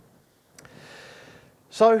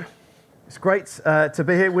So it's great to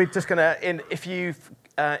be here. We're just going to,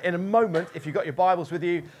 in a moment, if you've got your Bibles with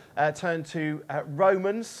you, turn to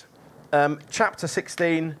Romans chapter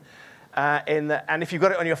 16. And if you've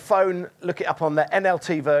got it on your phone, look it up on the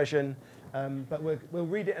NLT version. But we'll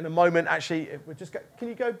read it in a moment. Actually, can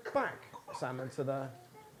you go back, Sam, and to the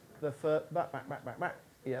back.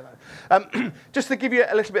 Yeah. Just to give you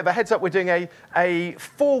a little bit of a heads up, we're doing a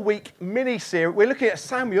 4-week mini-series. We're looking at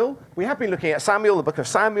Samuel. We have been looking at Samuel, the book of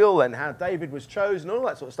Samuel, and how David was chosen, all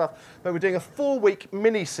that sort of stuff. But we're doing a 4-week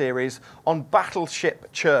mini-series on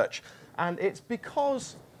Battleship Church. And it's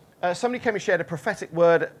because somebody came and shared a prophetic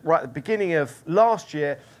word right at the beginning of last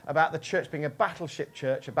year about the church being a battleship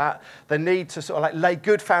church, about the need to sort of like lay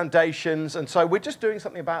good foundations. And so we're just doing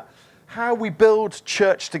something about how we build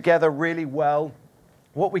church together really well,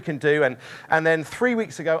 what we can do. And then 3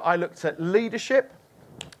 weeks ago, I looked at leadership,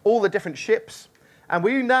 all the different ships. And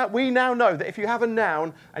we now know that if you have a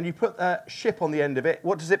noun and you put a ship on the end of it,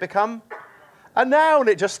 what does it become? A noun.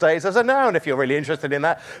 It just stays as a noun if you're really interested in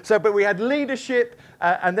that. But we had leadership,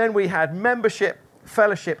 and then we had membership,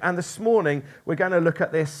 fellowship, and this morning we're going to look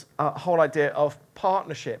at this whole idea of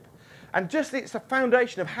partnership. And just it's a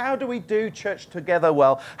foundation of how do we do church together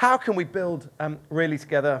well? How can we build really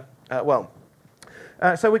together well?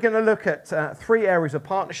 So we're going to look at 3 areas of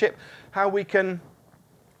partnership, how we can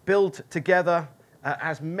build together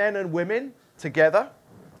as men and women together,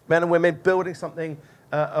 men and women building something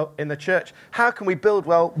in the church. How can we build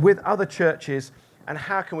well with other churches, and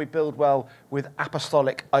how can we build well with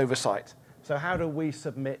apostolic oversight? So how do we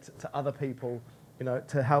submit to other people,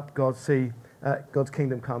 to help God see God's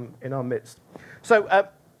kingdom come in our midst? So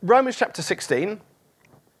Romans chapter 16,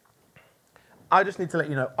 I just need to let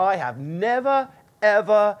you know, I have never,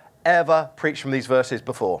 ever preached from these verses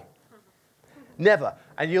before. Never.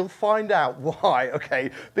 And you'll find out why,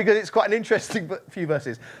 okay? Because it's quite an interesting few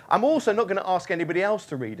verses. I'm also not going to ask anybody else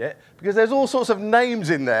to read it, because there's all sorts of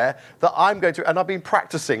names in there that I'm going to, and I've been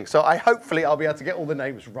practicing, so hopefully I'll be able to get all the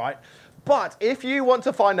names right. But if you want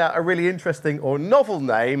to find out a really interesting or novel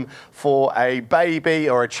name for a baby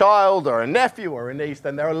or a child or a nephew or a niece,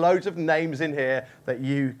 then there are loads of names in here that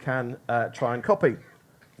you can try and copy.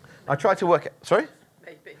 I tried to work... Sorry?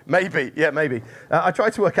 Maybe. I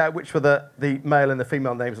tried to work out which were the male and the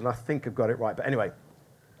female names, and I think I've got it right. But anyway,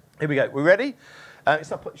 here we go. We ready? It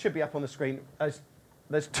should be up on the screen.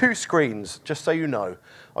 There's 2 screens, just so you know.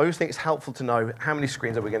 I always think it's helpful to know how many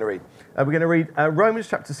screens are we going to read. We're going to read Romans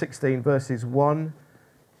chapter 16, verses 1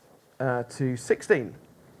 to 16.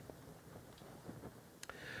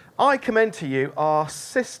 I commend to you our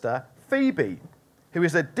sister Phoebe, who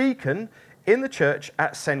is a deacon in the church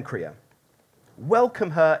at Cenchrea. Welcome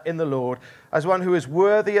her in the Lord as one who is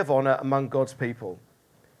worthy of honor among God's people.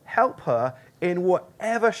 Help her in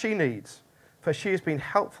whatever she needs, for she has been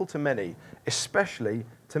helpful to many, especially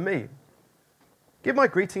to me. Give my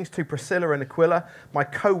greetings to Priscilla and Aquila, my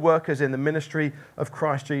co-workers in the ministry of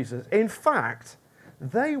Christ Jesus. In fact,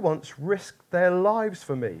 they once risked their lives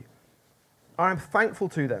for me. I am thankful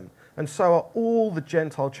to them, and so are all the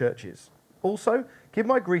Gentile churches. Also, give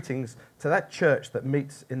my greetings to that church that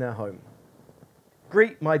meets in their home.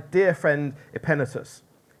 Greet my dear friend Epaenetus.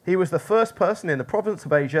 He was the first person in the province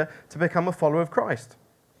of Asia to become a follower of Christ.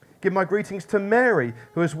 Give my greetings to Mary,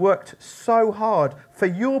 who has worked so hard for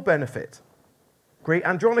your benefit. Greet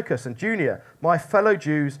Andronicus and Junia, my fellow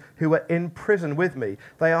Jews who are in prison with me.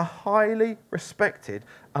 They are highly respected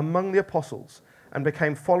among the apostles and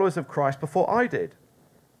became followers of Christ before I did.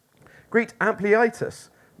 Greet Ampliatus,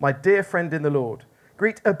 my dear friend in the Lord.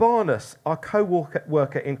 Greet Urbanus, our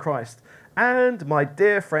co-worker in Christ, and my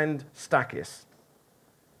dear friend Stachys.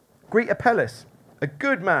 Greet Apelles, a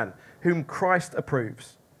good man whom Christ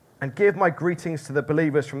approves. And give my greetings to the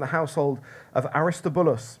believers from the household of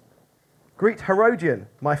Aristobulus. Greet Herodion,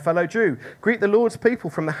 my fellow Jew. Greet the Lord's people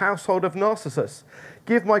from the household of Narcissus.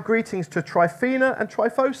 Give my greetings to Tryphena and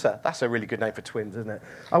Tryphosa. That's a really good name for twins, isn't it?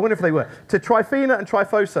 I wonder if they were. To Tryphena and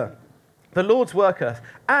Tryphosa, the Lord's worker,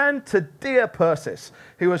 and to dear Persis,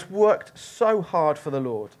 who has worked so hard for the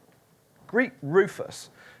Lord. Greet Rufus,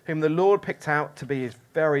 whom the Lord picked out to be his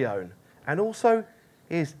very own, and also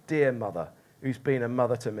his dear mother, who's been a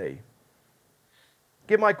mother to me.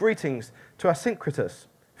 Give my greetings to Asyncritus,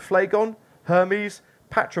 Phlegon, Hermes,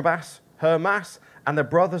 Patrobas, Hermas, and the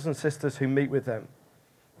brothers and sisters who meet with them.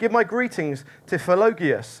 Give my greetings to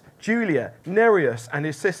Philologus, Julia, Nereus and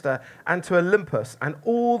his sister, and to Olympus and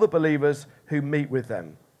all the believers who meet with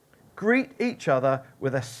them. Greet each other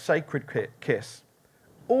with a sacred kiss.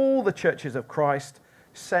 All the churches of Christ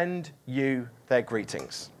send you their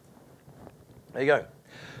greetings. There you go.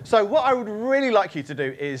 So what I would really like you to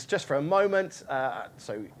do is just for a moment,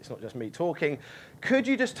 so it's not just me talking, could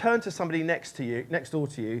you just turn to somebody next door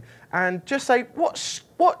to you, and just say,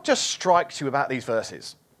 what just strikes you about these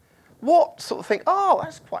verses? What sort of thing, oh,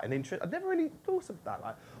 that's quite an interest, I've never really thought of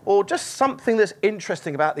that. Or just something that's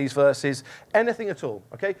interesting about these verses, anything at all,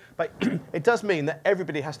 okay? But it does mean that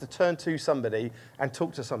everybody has to turn to somebody and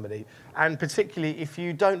talk to somebody. And particularly if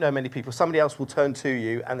you don't know many people, somebody else will turn to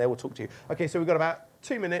you and they will talk to you. Okay, so we've got about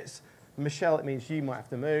 2 minutes. Michelle, it means you might have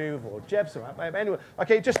to move, or Jeb's, anyway.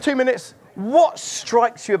 Okay, just 2 minutes. What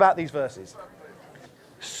strikes you about these verses?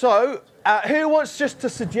 So, who wants just to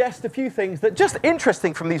suggest a few things that just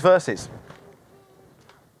interesting from these verses?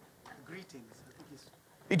 Greetings. I think it's...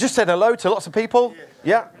 You just said hello to lots of people?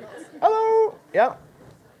 Yeah. Hello. Yeah.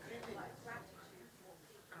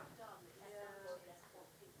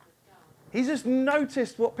 He's just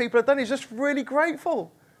noticed what people have done. He's just really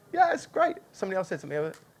grateful. Yeah, it's great. Somebody else said something over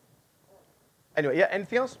it. Anyway, yeah,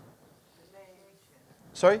 anything else? The names.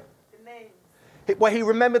 Sorry? The names. Well, he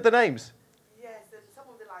remembered the names. Yes, and some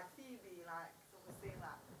of them like Phoebe, like someone saying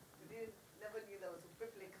that we never knew there was a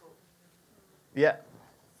biblical. Yeah.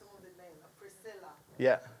 Some of the names, like Priscilla.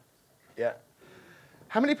 Yeah. Yeah.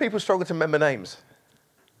 How many people struggle to remember names?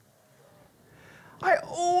 I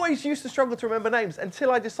always used to struggle to remember names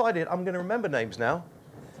until I decided I'm going to remember names now.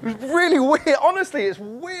 It was really weird. Honestly, it's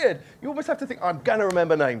weird. You almost have to think, I'm going to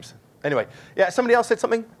remember names. Anyway, yeah, somebody else said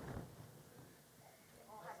something?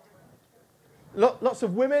 Lots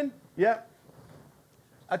of women, yeah.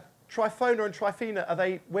 A Trifona and Trifina, are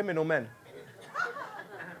they women or men?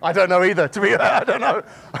 I don't know either, to be honest. I don't know.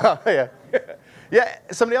 Yeah. Yeah,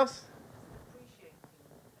 somebody else? Appreciating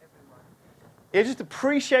everyone. Yeah, just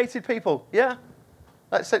appreciated people, yeah.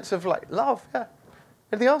 That sense of like love, yeah.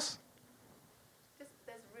 Anything else? Just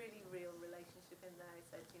there's really real relationship in there. He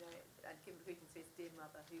said, you know, and give greetings to his dear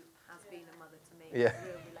mother, who has been a mother to me. Yeah.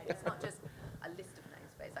 Real relationship. It's not just a list of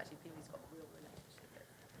names, but it's actually people he's got a real relationship with.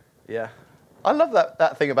 Yeah. I love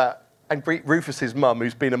that thing about, and greet Rufus's mum,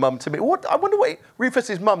 who's been a mum to me. I wonder what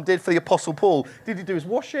Rufus's mum did for the Apostle Paul. Did he do his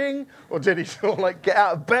washing? Or did he sort of like get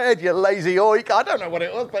out of bed, you lazy oik? I don't know what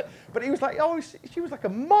it was, but he was like, oh, she was like a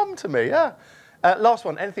mum to me, yeah. Last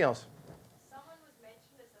one, anything else? Someone was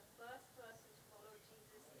mentioned as the first person to follow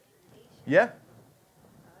Jesus in Asia. Yeah?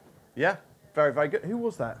 Yeah, very, very good. Who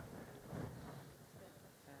was that?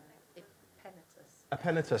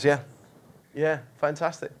 Epenetus, yeah. Yeah,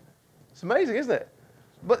 fantastic. It's amazing, isn't it?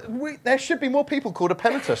 But there should be more people called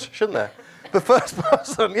Epenetus, shouldn't there? The first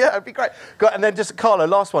person, yeah, it'd be great. And then just, Carlo,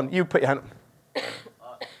 last one. You put your hand up.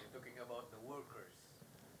 talking about the workers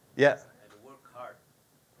Yeah. and work hard.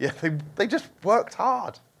 Yeah, they just worked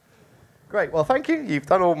hard. Great. Well, thank you. You've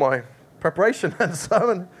done all my preparation and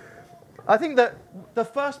so on. I think that the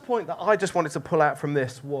first point that I just wanted to pull out from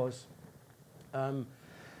this was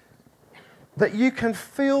that you can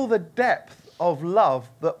feel the depth of love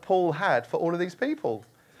that Paul had for all of these people.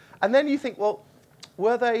 And then you think, well,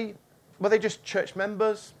 were they just church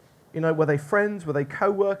members? You know, were they friends? Were they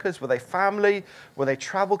co-workers? Were they family? Were they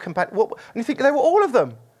travel companions? And you think they were all of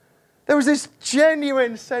them. There was this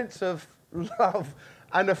genuine sense of love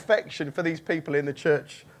and affection for these people in the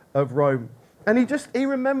church of Rome. And he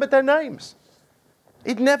remembered their names.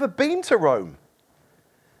 He'd never been to Rome.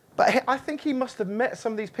 But I think he must have met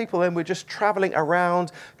some of these people and were just traveling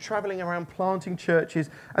around planting churches.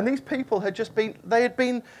 And these people had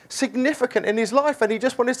been significant in his life. And he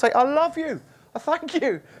just wanted to say, I love you. I thank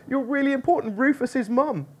you. You're really important. Rufus's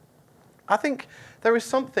mum. I think there is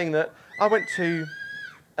something that I went to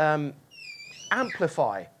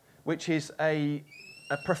Amplify, which is a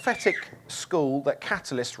prophetic school that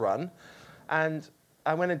Catalyst run. And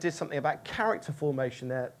I went and did something about character formation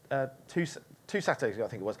there two Saturdays ago, I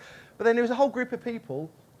think it was. But then there was a whole group of people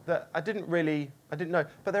that I didn't know.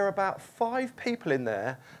 But there are about 5 people in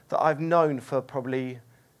there that I've known for probably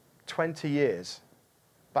 20 years,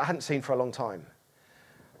 but I hadn't seen for a long time.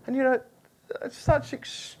 And, you know,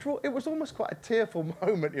 it was almost quite a tearful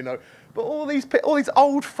moment, you know. But all these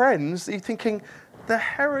old friends, you're thinking, the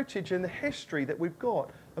heritage and the history that we've got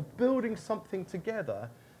of building something together,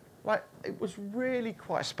 like, it was really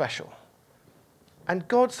quite special. And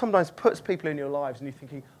God sometimes puts people in your lives and you're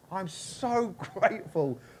thinking, I'm so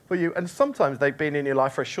grateful for you. And sometimes they've been in your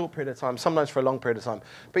life for a short period of time, sometimes for a long period of time.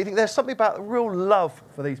 But you think there's something about the real love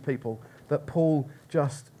for these people that Paul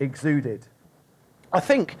just exuded. I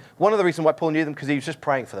think one of the reasons why Paul knew them, because he was just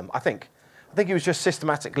praying for them, I think he was just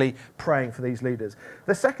systematically praying for these leaders.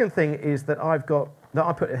 The second thing is that I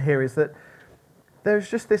put here is that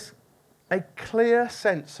there's just a clear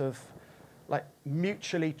sense of like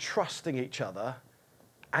mutually trusting each other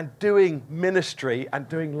and doing ministry and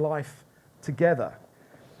doing life together.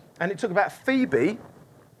 And it talked about Phoebe,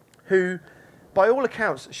 who, by all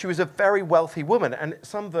accounts, she was a very wealthy woman. And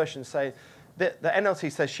some versions say, that the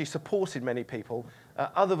NLT says she supported many people.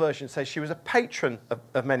 Other versions say she was a patron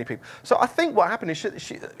of many people. So I think what happened is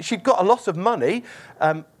she'd got a lot of money.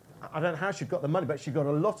 I don't know how she got the money, but she got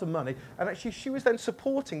a lot of money. And actually, she was then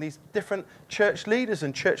supporting these different church leaders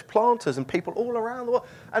and church planters and people all around the world.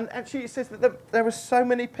 And actually, it says that there were so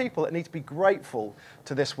many people that need to be grateful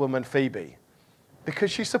to this woman, Phoebe,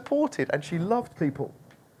 because she supported and she loved people.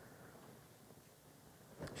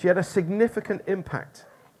 She had a significant impact.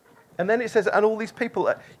 And then it says, and all these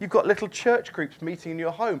people, you've got little church groups meeting in your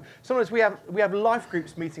home. Sometimes we have life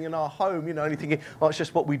groups meeting in our home, and you're thinking, well, it's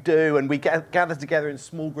just what we do, and we gather together in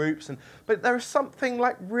small groups. But there is something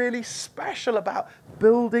like really special about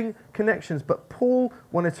building connections. But Paul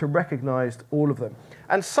wanted to recognize all of them.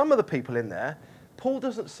 And some of the people in there, Paul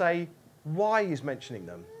doesn't say why he's mentioning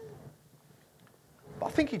them. But I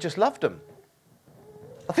think he just loved them.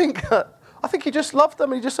 I think he just loved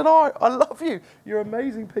them. He just said, oh, I love you. You're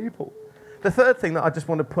amazing people. The third thing that I just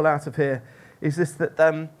want to pull out of here is this,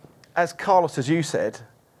 that as Carlos, as you said,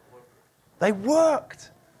 they worked.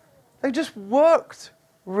 They just worked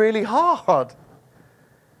really hard.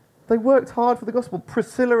 They worked hard for the gospel.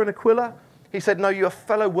 Priscilla and Aquila, he said, no, you are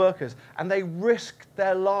fellow workers. And they risked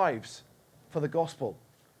their lives for the gospel.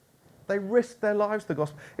 They risked their lives for the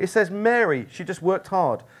gospel. It says Mary, she just worked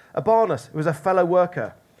hard. Urbanus, who was a fellow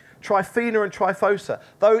worker. Tryphena and Tryphosa.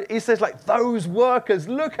 Though it says like those workers,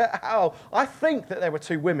 look at how, I think that there were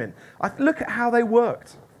two women. Look at how they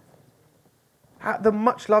worked. The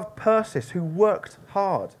much-loved Persis, who worked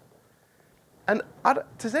hard. And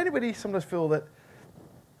does anybody sometimes feel that,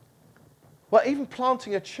 well, even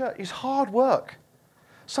planting a church is hard work.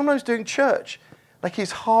 Sometimes doing church, like,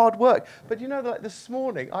 is hard work. But you know, like this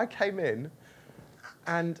morning, I came in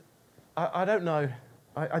and I don't know,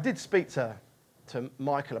 I did speak to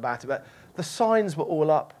Michael about it, but the signs were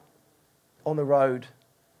all up on the road.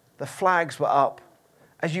 The flags were up.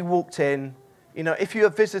 As you walked in, if you were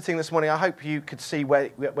visiting this morning, I hope you could see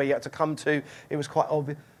where you had to come to. It was quite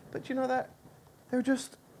obvious. But you know that? There are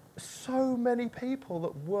just so many people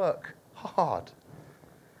that work hard.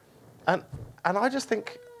 And I just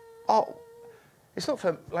think, oh, it's not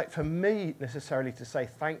for me necessarily to say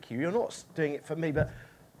thank you. You're not doing it for me, but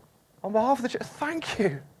on behalf of the church, thank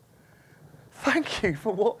you. Thank you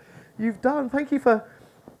for what you've done. Thank you for,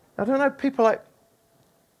 I don't know, people like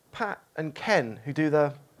Pat and Ken who do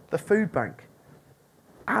the food bank.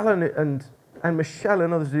 Alan and Michelle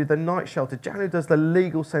and others who do the night shelter. Jan who does the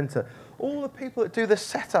legal centre. All the people that do the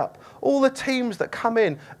setup. All the teams that come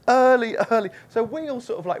in early. So we all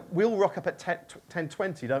sort of we all rock up at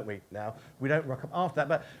 10:20, don't we, now? We don't rock up after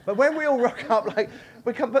that. But when we all rock up,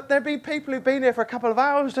 but there'd be people who've been here for a couple of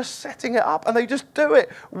hours just setting it up, and they just do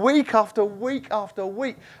it week after week after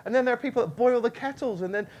week. And then there are people that boil the kettles.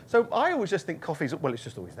 So I always just think coffee's, well, it's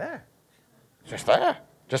just always there. It's just there.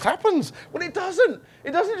 Just happens. Well, it doesn't.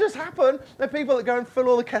 It doesn't just happen. There are people that go and fill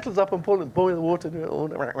all the kettles up and boil the water.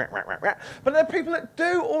 But there are people that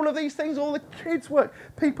do all of these things, all the kids' work.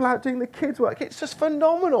 People out doing the kids' work. It's just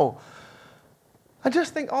phenomenal. I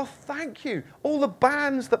just think, oh, thank you. All the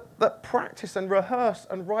bands that practice and rehearse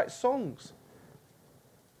and write songs.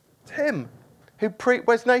 Tim,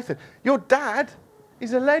 where's Nathan? Your dad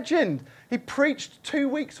is a legend. He preached 2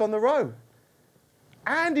 weeks on the row.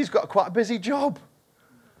 And he's got quite a busy job.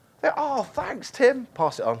 Oh, thanks, Tim.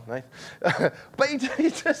 Pass it on, mate. But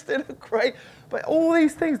he just did a great... But all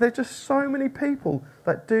these things, there's just so many people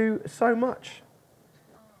that do so much.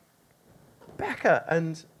 Becca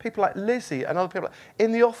and people like Lizzie and other people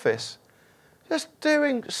in the office, just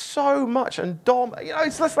doing so much. And Dom,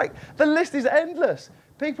 it's just like, the list is endless.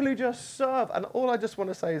 People who just serve. And all I just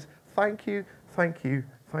want to say is thank you, thank you,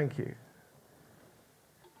 thank you.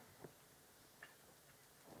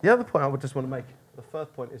 The other point I would just want to make, the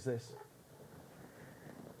third point is this,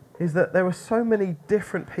 is that there were so many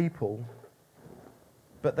different people,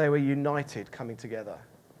 but they were united coming together.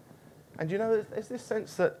 And there's this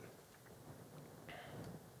sense that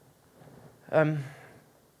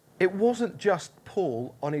it wasn't just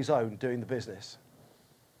Paul on his own doing the business.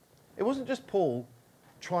 It wasn't just Paul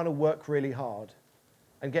trying to work really hard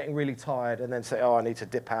and getting really tired and then say, oh, I need to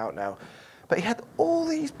dip out now. But he had all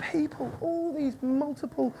these people, all these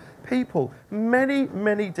multiple people, many,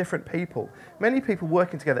 many different people, many people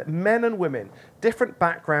working together, men and women, different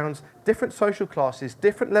backgrounds, different social classes,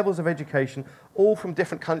 different levels of education, all from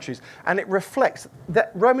different countries. And it reflects,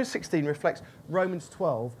 that Romans 16 reflects Romans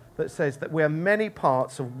 12 that says that we are many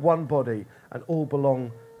parts of one body and all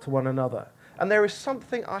belong to one another. And there is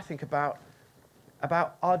something, I think, about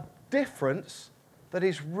our difference that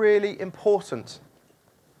is really important.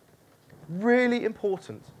 Really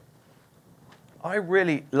important. I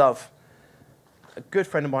really love a good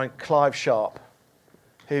friend of mine, Clive Sharp,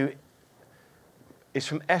 who is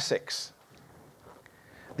from Essex.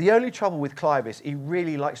 The only trouble with Clive is he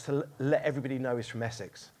really likes to let everybody know he's from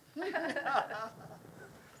Essex.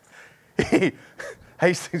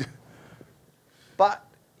 Hastings. But,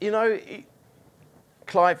 you know,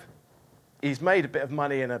 Clive, he's made a bit of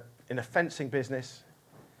money in a fencing business.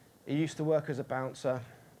 He used to work as a bouncer.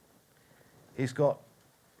 He's got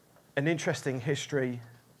an interesting history.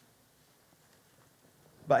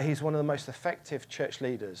 But he's one of the most effective church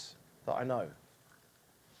leaders that I know.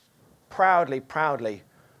 Proudly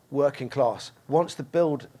working class. Wants to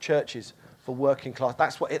build churches for working class.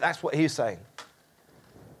 That's what he's saying.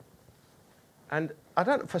 And I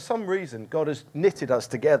don't, for some reason, God has knitted us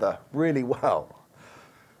together really well.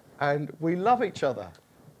 And we love each other.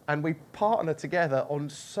 And we partner together on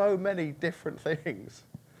so many different things.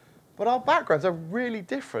 But our backgrounds are really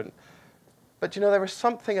different. But you know, there is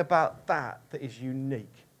something about that is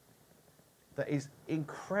unique, that is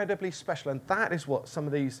incredibly special. And that is what some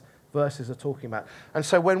of these verses are talking about. And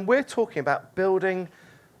so when we're talking about building,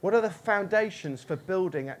 what are the foundations for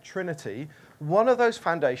building at Trinity? One of those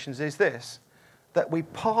foundations is this, that we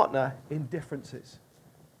partner in differences.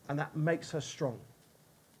 And that makes us strong.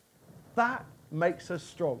 That makes us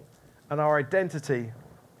strong. And our identity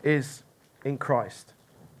is in Christ.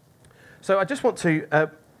 So I just want to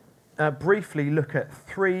briefly look at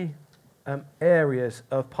three areas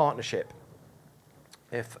of partnership,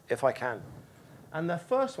 if I can. And the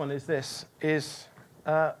first one is this, is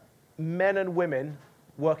men and women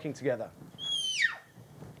working together.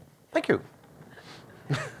 Thank you.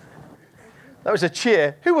 That was a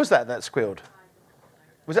cheer. Who was that squealed?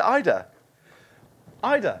 Was it Ida?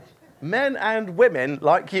 Ida. Men and women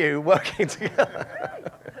like you working together.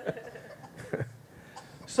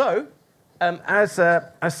 So,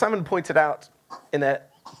 as Simon pointed out in there,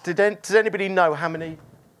 does anybody know how many?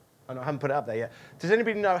 Oh, no, I haven't put it up there yet. Does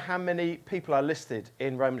anybody know how many people are listed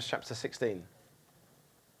in Romans chapter 16?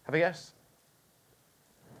 Have a guess?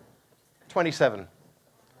 27.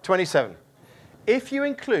 27. If you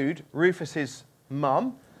include Rufus's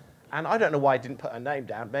mum, and I don't know why I didn't put her name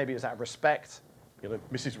down. Maybe it was out of respect, you know,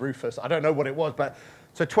 Mrs. Rufus. I don't know what it was, but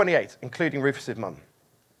so 28, including Rufus's mum.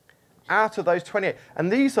 Out of those 28,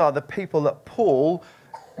 and these are the people that Paul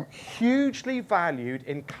hugely valued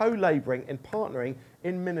in co-laboring, in partnering,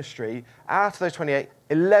 in ministry. Out of those 28,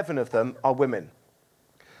 11 of them are women.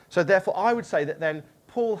 So therefore, I would say that then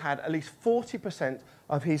Paul had at least 40%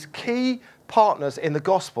 of his key partners in the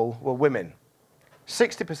gospel were women.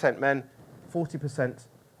 60% men, 40%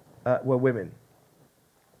 were women.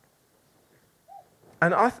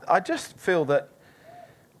 And I just feel that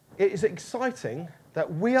it is exciting that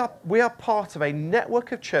we are part of a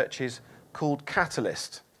network of churches called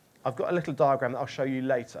Catalyst. I've got a little diagram that I'll show you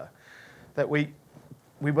later. That we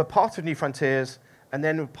were part of New Frontiers, and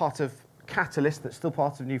then we're part of Catalyst, that's still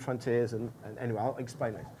part of New Frontiers, and anyway, I'll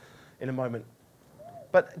explain it in a moment.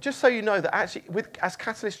 But just so you know that actually, as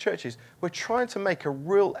Catalyst churches, we're trying to make a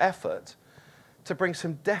real effort to bring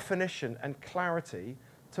some definition and clarity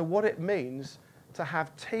to what it means to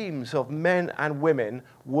have teams of men and women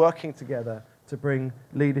working together to bring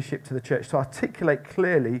leadership to the church, to articulate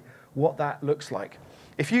clearly what that looks like.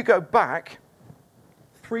 If you go back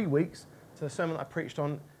 3 weeks to the sermon that I preached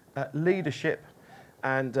on leadership,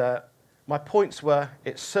 and my points were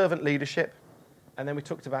it's servant leadership, and then we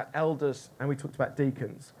talked about elders, and we talked about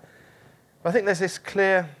deacons. But I think there's this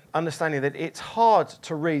clear understanding that it's hard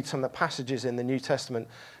to read some of the passages in the New Testament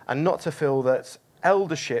and not to feel that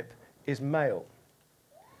eldership is male.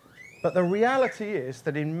 But the reality is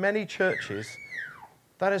that in many churches,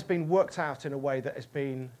 that has been worked out in a way that has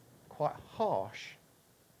been quite harsh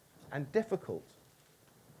and difficult.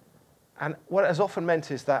 And what it has often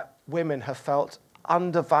meant is that women have felt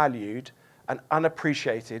undervalued and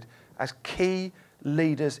unappreciated as key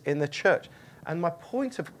leaders in the church. And my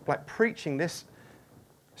point of preaching this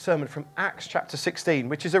sermon from Acts chapter 16,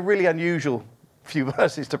 which is a really unusual few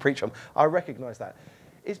verses to preach on, I recognize that,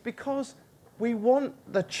 is because we want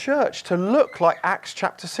the church to look like Acts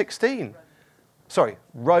chapter 16. Sorry,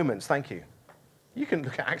 Romans, thank you. You can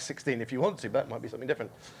look at Acts 16 if you want to, but it might be something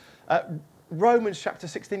different. Romans chapter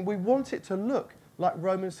 16, we want it to look like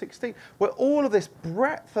Romans 16, where all of this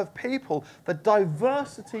breadth of people, the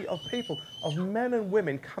diversity of people, of men and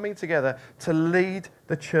women coming together to lead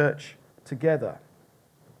the church together.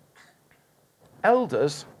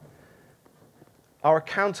 Elders are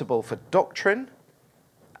accountable for doctrine,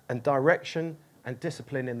 and direction and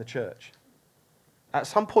discipline in the church. At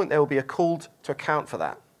some point, there will be a call to account for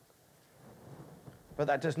that. But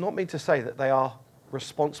that does not mean to say that they are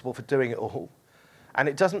responsible for doing it all. And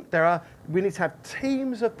it doesn't, we need to have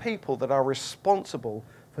teams of people that are responsible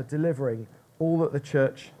for delivering all that the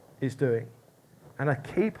church is doing. And a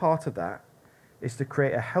key part of that is to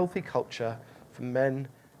create a healthy culture for men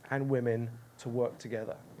and women to work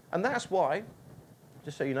together. And that's why,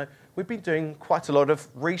 just so you know, we've been doing quite a lot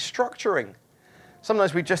of restructuring.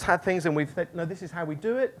 Sometimes we just had things and we've said, no, this is how we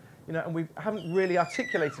do it, and we haven't really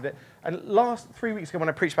articulated it. And 3 weeks ago when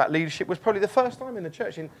I preached about leadership was probably the first time in the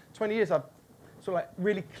church in 20 years I've sort of like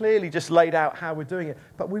really clearly just laid out how we're doing it.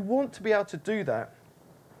 But we want to be able to do that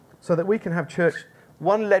so that we can have church,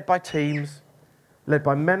 one, led by teams, led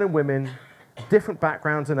by men and women, different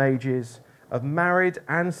backgrounds and ages, of married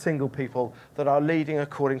and single people that are leading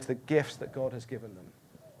according to the gifts that God has given them.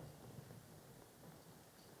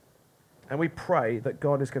 And we pray that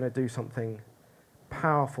God is going to do something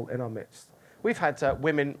powerful in our midst. We've had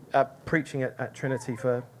women preaching at Trinity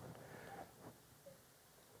for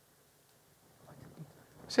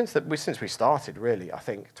since we started, really, I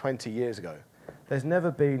think 20 years ago. There's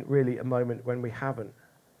never been really a moment when we haven't.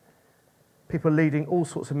 People leading all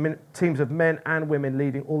sorts of teams of men and women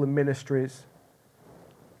leading all the ministries.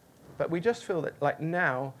 But we just feel that like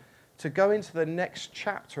now, to go into the next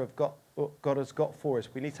chapter of what God has got for us,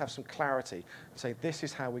 we need to have some clarity and say, this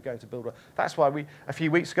is how we're going to build it. That's why a few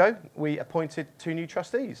weeks ago, we appointed 2 new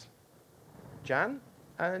trustees, Jan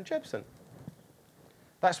and Jebson.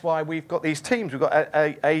 That's why we've got these teams. We've got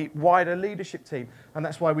a wider leadership team. And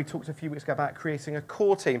that's why we talked a few weeks ago about creating a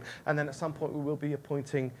core team. And then at some point, we will be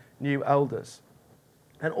appointing new elders.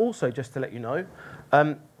 And also, just to let you know,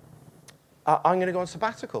 I'm going to go on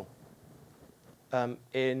sabbatical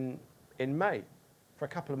in May for a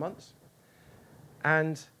couple of months.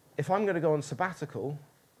 And if I'm going to go on sabbatical,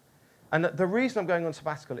 and the reason I'm going on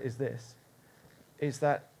sabbatical is this, is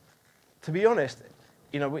that, to be honest,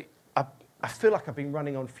 I feel like I've been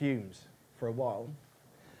running on fumes for a while.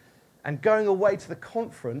 And going away to the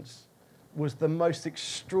conference was the most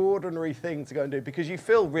extraordinary thing to go and do because you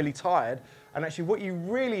feel really tired. And actually what you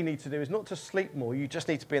really need to do is not to sleep more. You just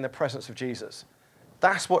need to be in the presence of Jesus.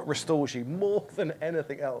 That's what restores you more than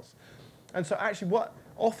anything else. And so actually what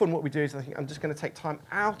we do is I think I'm just going to take time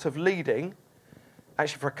out of leading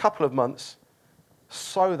actually for a couple of months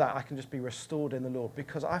so that I can just be restored in the Lord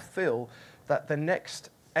because I feel that the next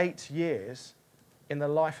 8 years in the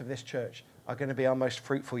life of this church are going to be our most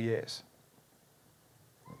fruitful years.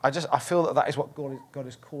 I feel that is what God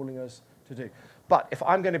is calling us to do. But if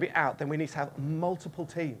I'm going to be out, then we need to have multiple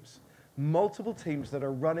teams that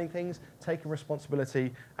are running things, taking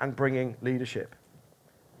responsibility, and bringing leadership.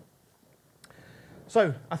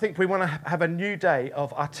 So I think we want to have a new day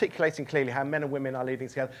of articulating clearly how men and women are leading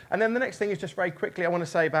together. And then the next thing is just very quickly, I want to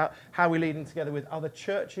say about how we're leading together with other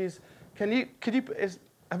churches.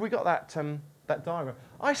 Have we got that diagram?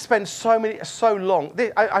 I spend so long.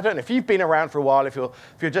 I don't know if you've been around for a while. If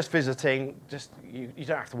you're just visiting, you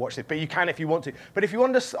don't have to watch this, but you can if you want to. But if you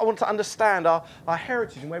want to understand our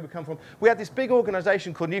heritage and where we come from, we had this big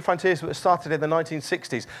organisation called New Frontiers that was started in the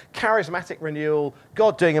 1960s. Charismatic renewal,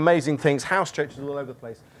 God doing amazing things, house churches all over the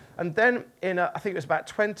place. And then I think it was about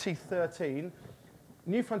 2013,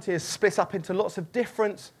 New Frontiers split up into lots of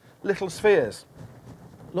different little spheres.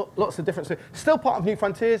 Lots of different spheres. Still part of New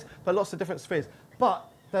Frontiers, but lots of different spheres. But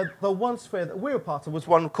the one sphere that we were part of was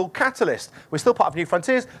one called Catalyst. We're still part of New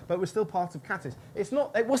Frontiers, but we're still part of Catalyst.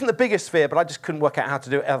 It wasn't the biggest sphere, but I just couldn't work out how to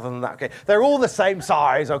do it other than that. Okay, they're all the same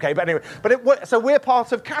size. Okay, but anyway, so we're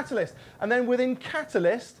part of Catalyst, and then within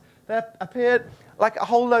Catalyst there appeared like a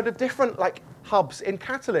whole load of different hubs in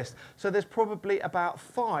Catalyst. So there's probably about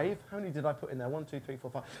 5. How many did I put in there? 1, 2, 3,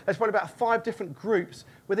 4, 5. There's probably about 5 different groups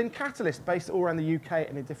within Catalyst based all around the UK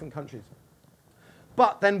and in different countries.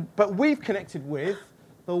 But we've connected with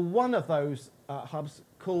the one of those hubs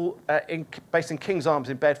based in King's Arms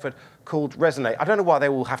in Bedford called Resonate. I don't know why they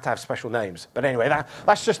all have to have special names, but anyway,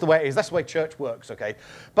 that's just the way it is. That's the way church works, okay?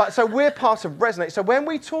 But so we're part of Resonate. So when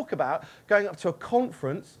we talk about going up to a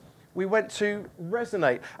conference, we went to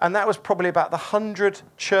Resonate, and that was probably about the 100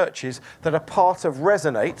 churches that are part of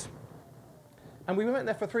Resonate, and we went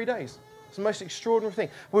there for 3 days. It's the most extraordinary thing.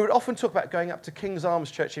 We would often talk about going up to King's Arms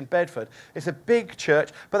Church in Bedford. It's a big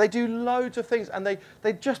church, but they do loads of things, and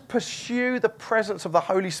they just pursue the presence of the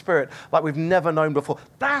Holy Spirit like we've never known before.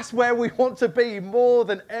 That's where we want to be more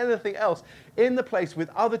than anything else, in the place with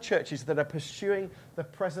other churches that are pursuing the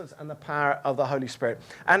presence and the power of the Holy Spirit.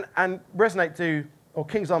 And Resonate do or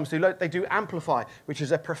King's Arms do, they do Amplify, which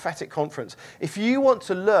is a prophetic conference. If you want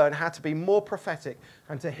to learn how to be more prophetic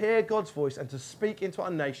and to hear God's voice and to speak into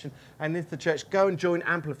our nation and into the church, go and join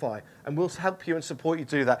Amplify, and we'll help you and support you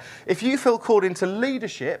do that. If you feel called into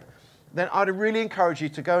leadership, then I'd really encourage you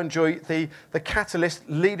to go and join the Catalyst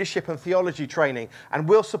Leadership and Theology training, and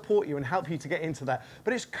we'll support you and help you to get into that.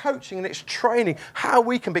 But it's coaching and it's training, how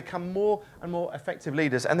we can become more and more effective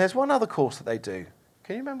leaders. And there's one other course that they do.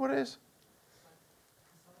 Can you remember what it is?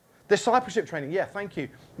 Discipleship training, yeah, thank you.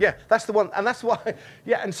 Yeah, that's the one, and that's why,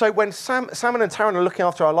 yeah, and so when Sam and Taryn are looking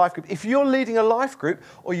after our life group, if you're leading a life group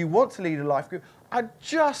or you want to lead a life group, I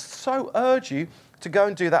just so urge you to go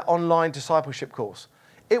and do that online discipleship course.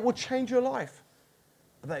 It will change your life.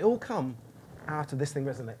 They all come out of this thing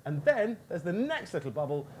resonate. And then there's the next little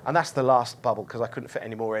bubble, and that's the last bubble because I couldn't fit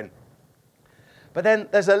any more in. But then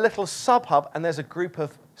there's a little sub-hub, and there's a group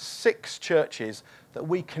of 6 churches that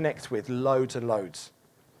we connect with, loads and loads.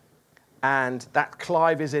 And that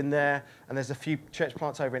Clive is in there, and there's a few church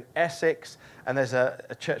plants over in Essex, and there's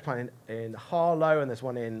a church plant in Harlow, and there's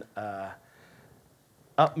one in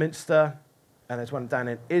Upminster, and there's one down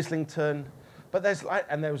in Islington. But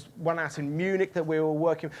and there was one out in Munich that we were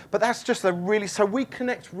working. But that's just so we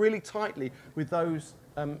connect really tightly with those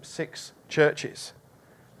 6 churches.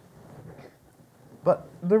 But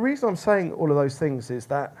the reason I'm saying all of those things is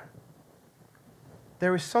that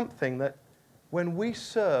there is something that when we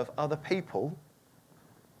serve other people,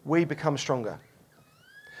 we become stronger.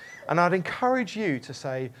 And I'd encourage you to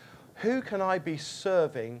say, who can I be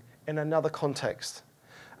serving in another context?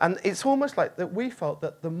 And it's almost like that we felt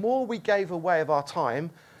that the more we gave away of our time,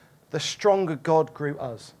 the stronger God grew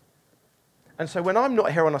us. And so when I'm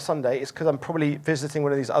not here on a Sunday, it's because I'm probably visiting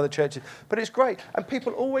one of these other churches. But it's great. And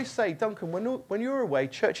people always say, Duncan, when you're away,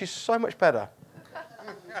 church is so much better.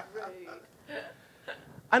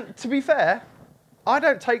 And to be fair, I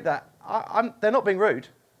don't take that. They're not being rude.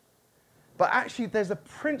 But actually, there's a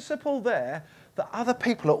principle there that other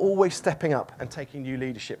people are always stepping up and taking new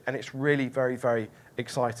leadership. And it's really very, very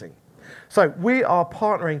exciting. So we are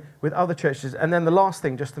partnering with other churches. And then the last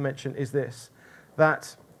thing just to mention is this,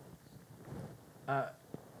 that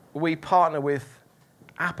we partner with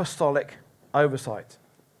apostolic oversight.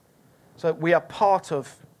 So we are part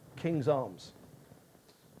of King's Arms.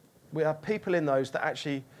 We are people in those that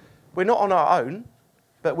actually, we're not on our own,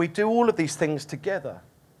 but we do all of these things together.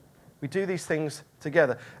 We do these things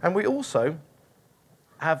together. And we also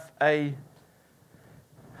have a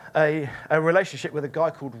relationship with a guy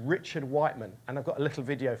called Richard Whiteman. And I've got a little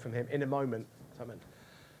video from him in a moment.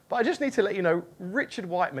 But I just need to let you know, Richard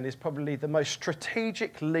Whiteman is probably the most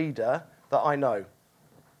strategic leader that I know.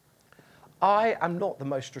 I am not the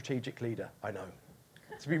most strategic leader I know,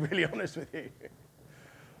 to be really honest with you.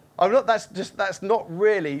 That's not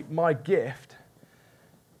really my gift.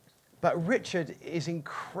 But Richard is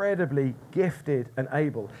incredibly gifted and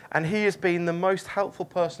able. And he has been the most helpful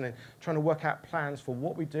person in trying to work out plans for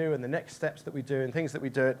what we do and the next steps that we do and things that we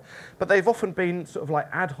do. But they've often been sort of like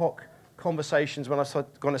ad hoc conversations when I've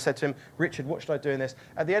gone and said to him, Richard, what should I do in this?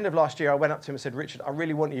 At the end of last year, I went up to him and said, Richard, I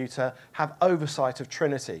really want you to have oversight of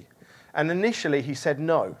Trinity. And initially he said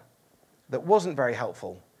no. That wasn't very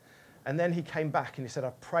helpful. And then he came back and he said,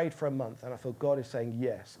 I've prayed for a month and I feel God is saying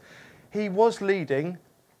yes. He was leading,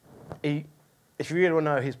 if you really want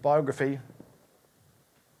to know his biography,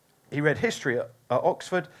 he read history at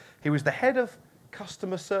Oxford. He was the head of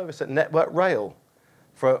customer service at Network Rail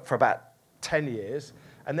for about 10 years.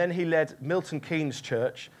 And then he led Milton Keynes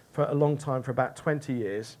Church for a long time, for about 20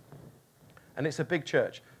 years. And it's a big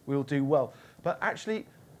church. We will do well. But actually,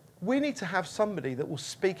 we need to have somebody that will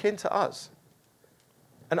speak into us.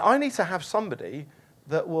 And I need to have somebody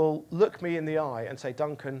that will look me in the eye and say,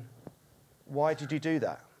 Duncan, why did you do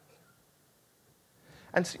that?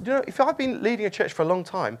 And you know, if I've been leading a church for a long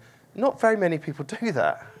time, not very many people do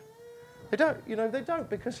that. They don't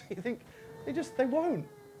because you think they won't.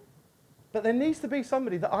 But there needs to be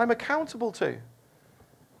somebody that I'm accountable to.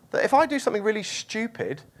 That if I do something really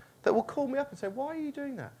stupid, that will call me up and say, why are you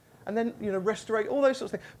doing that? And then, restaurate, all those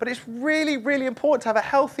sorts of things. But it's really, really important to have a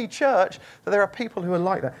healthy church that there are people who are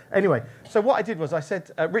like that. Anyway, so what I did was I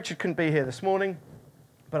said, Richard couldn't be here this morning,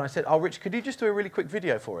 but I said, Richard, could you just do a really quick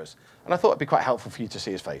video for us? And I thought it'd be quite helpful for you to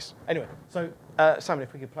see his face. Anyway, so Simon,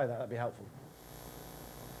 if we could play that, that'd be helpful.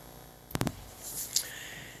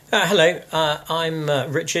 Hello,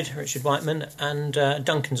 I'm Richard Whiteman, and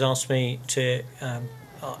Duncan's asked me to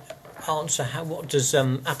answer what does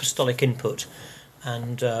apostolic input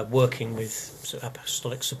and working with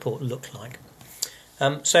apostolic support look like.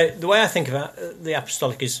 So the way I think about the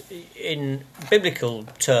apostolic is, in biblical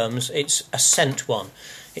terms, it's a sent one.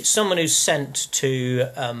 It's someone who's sent to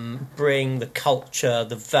bring the culture,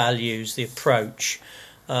 the values, the approach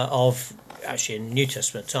of, actually in New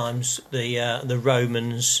Testament times, the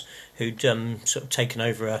Romans who'd sort of taken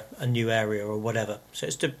over a new area or whatever. So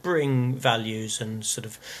it's to bring values and sort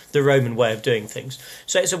of the Roman way of doing things.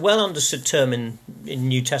 So it's a well understood term in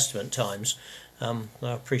New Testament times. I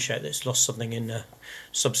appreciate that it's lost something in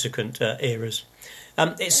subsequent eras.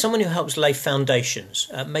 It's someone who helps lay foundations,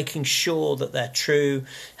 making sure that they're true,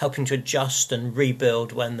 helping to adjust and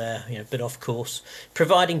rebuild when they're a bit off course,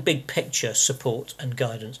 providing big picture support and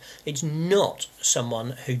guidance. It's not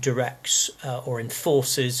someone who directs or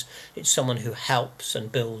enforces. It's someone who helps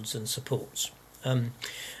and builds and supports. And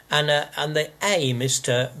the aim is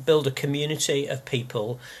to build a community of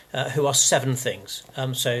people who are 7 things.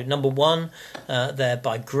 So number 1, they're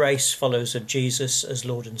by grace followers of Jesus as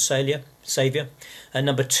Lord and Saviour. And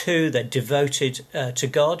number 2, they're devoted to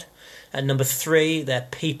God. And number 3, they're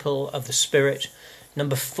people of the Spirit.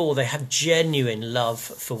 Number 4, they have genuine love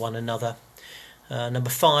for one another. Number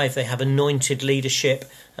 5, they have anointed leadership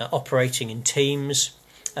operating in teams.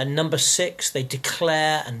 And number 6, they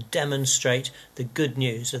declare and demonstrate the good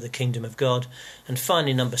news of the kingdom of God. And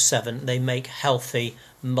finally, number 7, they make healthy,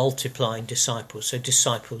 multiplying disciples. So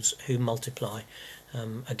disciples who multiply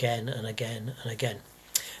again and again and again.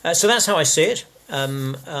 So that's how I see it.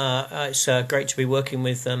 It's great to be working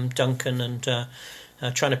with Duncan and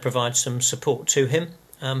trying to provide some support to him.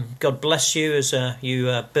 God bless you as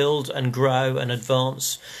you build and grow and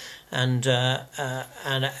advance and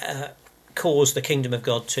cause the kingdom of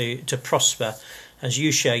God to prosper as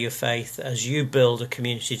you share your faith, as you build a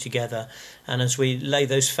community together, and as we lay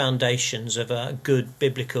those foundations of a good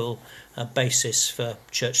biblical basis for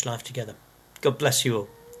church life together. God bless you all.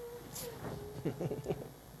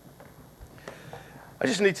 I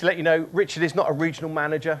just need to let you know, Richard is not a regional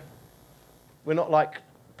manager. We're not like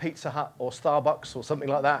Pizza Hut or Starbucks or something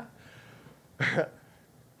like that.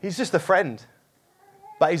 He's just a friend.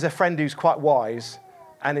 But he's a friend who's quite wise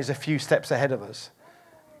and is a few steps ahead of us.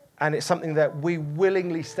 And it's something that we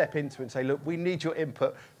willingly step into and say, look, we need your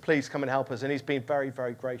input. Please come and help us. And he's been very,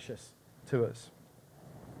 very gracious to us.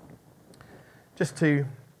 Just to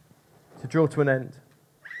draw to an end.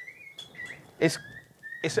 It's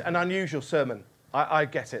an unusual sermon. I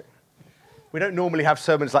get it. We don't normally have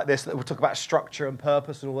sermons like this that will talk about structure and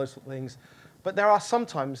purpose and all those sort of things. But there are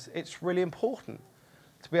sometimes it's really important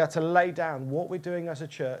to be able to lay down what we're doing as a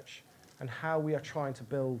church and how we are trying to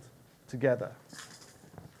build together.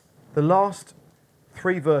 The last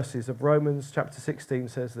 3 verses of Romans chapter 16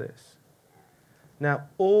 says this. Now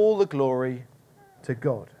all the glory to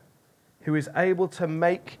God, who is able to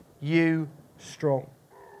make you strong.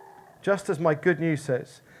 Just as my good news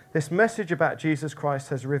says, this message about Jesus Christ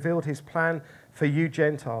has revealed his plan for you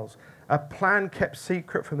Gentiles, a plan kept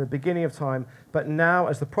secret from the beginning of time, but now,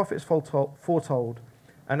 as the prophets foretold,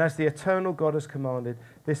 and as the eternal God has commanded,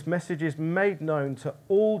 this message is made known to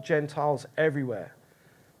all Gentiles everywhere,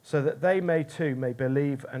 so that they too may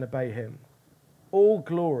believe and obey him. All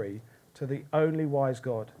glory to the only wise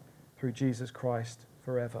God, through Jesus Christ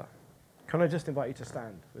forever. Can I just invite you to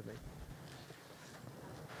stand with me?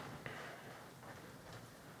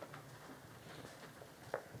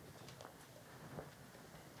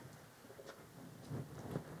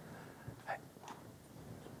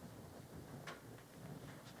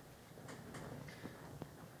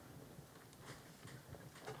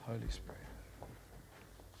 Holy Spirit.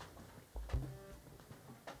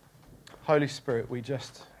 Holy Spirit,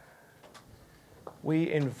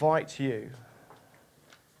 we invite you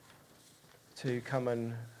to come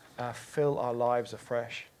and fill our lives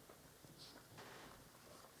afresh.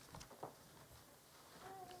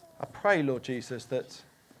 I pray, Lord Jesus, that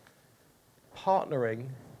partnering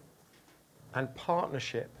and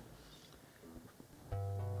partnership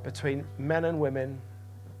between men and women,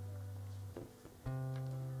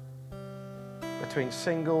 between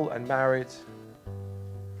single and married,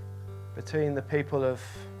 between the people of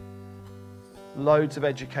loads of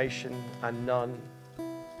education and none,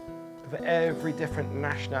 of every different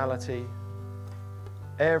nationality,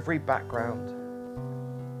 every background.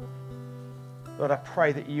 Lord, I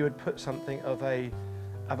pray that you would put something of a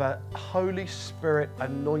Holy Spirit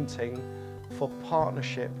anointing for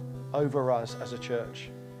partnership over us as a church.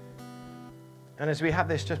 And as we have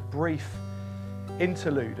this just brief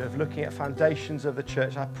interlude of looking at foundations of the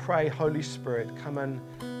church, I pray, Holy Spirit, come and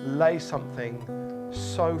lay something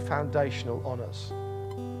so foundational on us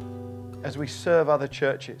as we serve other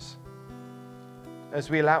churches. as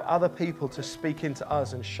we allow other people to speak into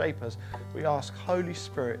us and shape us, we ask, Holy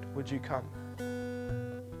Spirit, would you come?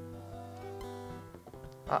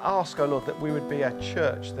 I ask, oh Lord, that we would be a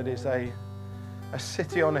church that is a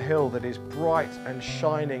city on a hill that is bright and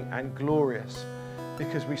shining and glorious,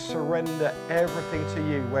 because we surrender everything to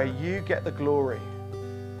you, where you get the glory,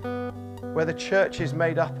 where the church is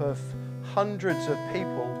made up of hundreds of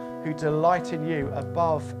people who delight in you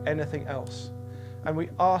above anything else. And we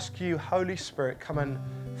ask you, Holy Spirit, come and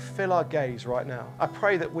fill our gaze right now. I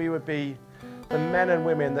pray that we would be the men and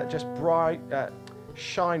women that just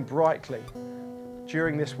shine brightly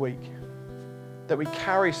during this week, that we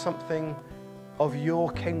carry something of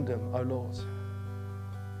your kingdom, O Lord.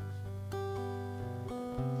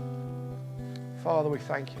 Father, we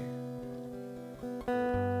thank you.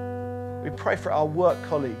 We pray for our work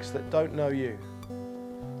colleagues that don't know you,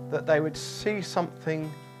 that they would see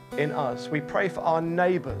something in us. We pray for our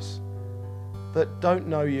neighbours that don't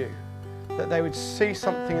know you, that they would see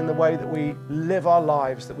something in the way that we live our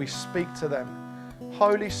lives, that we speak to them.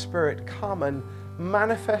 Holy Spirit, come and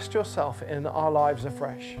manifest yourself in our lives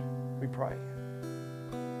afresh, we pray.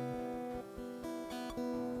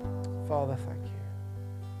 Father, thank you.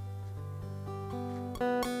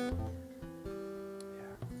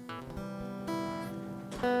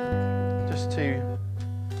 Just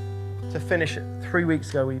to finish it, 3 weeks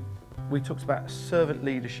ago we talked about servant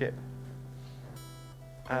leadership,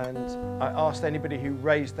 and I asked anybody who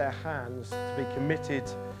raised their hands to be committed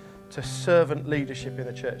to servant leadership in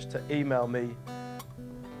the church to email me.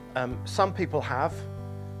 Some people have,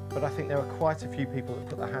 but I think there are quite a few people that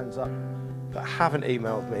put their hands up that haven't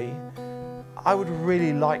emailed me. I would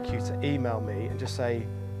really like you to email me and just say,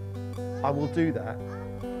 I will do that,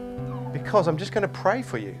 because I'm just going to pray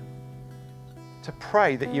for you, to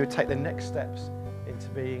pray that you would take the next steps into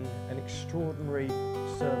being an extraordinary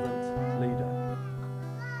servant leader.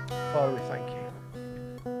 Father, we thank you.